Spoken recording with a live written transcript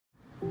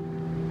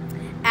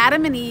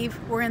Adam and Eve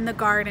were in the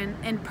garden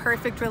in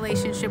perfect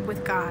relationship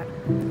with God.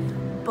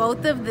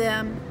 Both of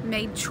them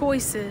made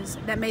choices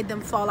that made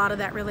them fall out of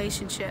that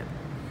relationship.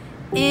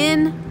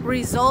 In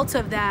result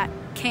of that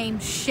came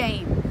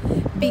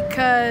shame,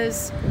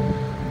 because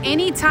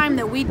anytime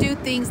that we do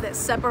things that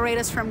separate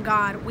us from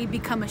God, we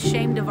become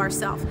ashamed of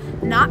ourselves,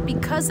 not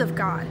because of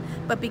God,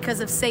 but because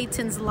of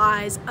Satan's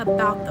lies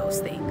about those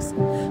things.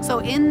 So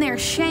in their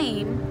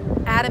shame,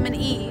 Adam and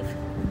Eve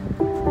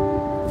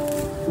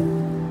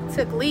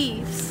took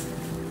leaves,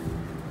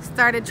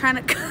 started trying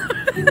to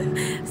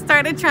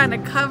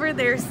cover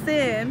their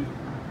sin,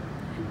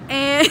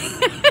 and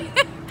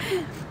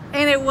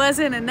and it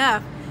wasn't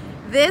enough.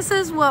 This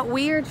is what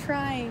we are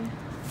trying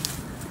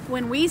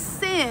when we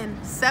sin,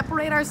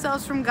 separate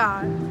ourselves from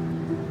God,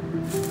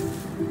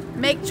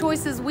 make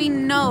choices we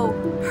know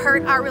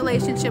hurt our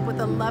relationship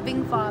with a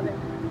loving Father,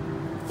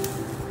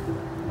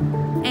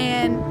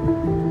 and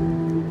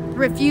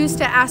refuse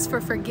to ask for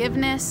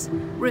forgiveness,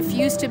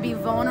 refuse to be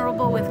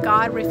vulnerable with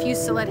God,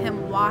 refuse to let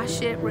Him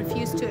wash it,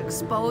 refuse to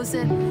expose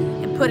it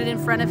and put it in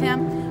front of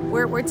Him.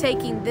 We're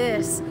taking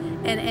this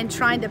and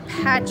trying to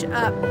patch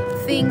up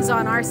things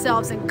on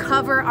ourselves and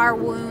cover our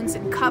wounds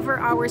and cover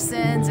our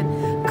sins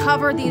and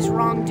cover these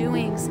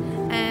wrongdoings.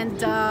 And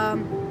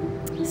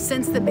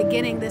since the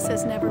beginning, this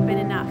has never been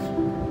enough.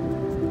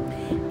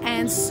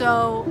 And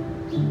so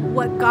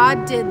what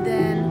God did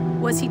then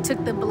was He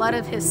took the blood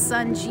of His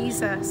Son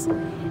Jesus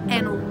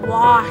and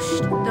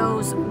washed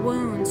those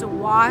wounds,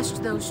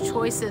 washed those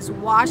choices,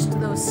 washed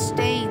those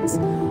stains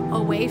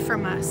away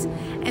from us.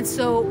 And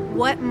so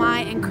what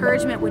my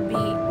encouragement would be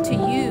to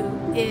you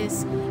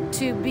is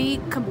to be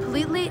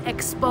completely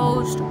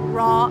exposed,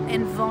 raw,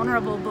 and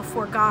vulnerable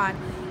before God.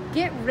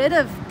 Get rid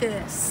of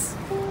this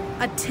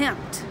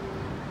attempt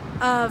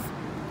of,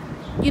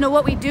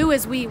 what we do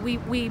is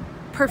we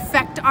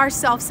perfect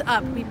ourselves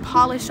up, we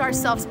polish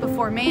ourselves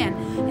before man,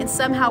 and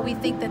somehow we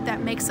think that that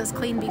makes us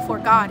clean before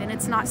God, and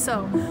it's not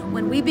so.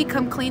 When we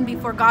become clean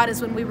before God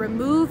is when we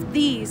remove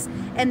these,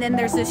 and then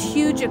there's this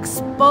huge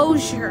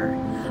exposure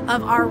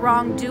of our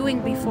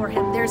wrongdoing before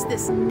Him. There's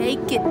this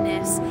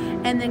nakedness,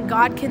 and then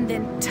God can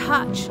then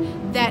touch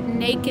that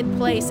naked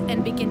place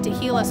and begin to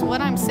heal us.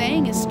 What I'm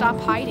saying is stop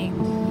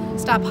hiding.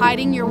 Stop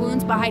hiding your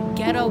wounds behind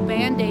ghetto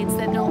Band-Aids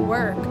that don't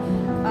work,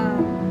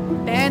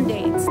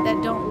 Band-Aids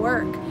that don't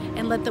work,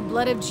 and let the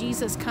blood of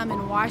Jesus come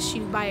and wash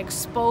you by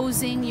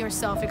exposing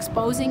yourself,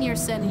 exposing your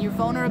sin and your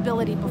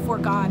vulnerability before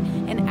God,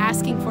 and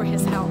asking for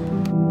His help.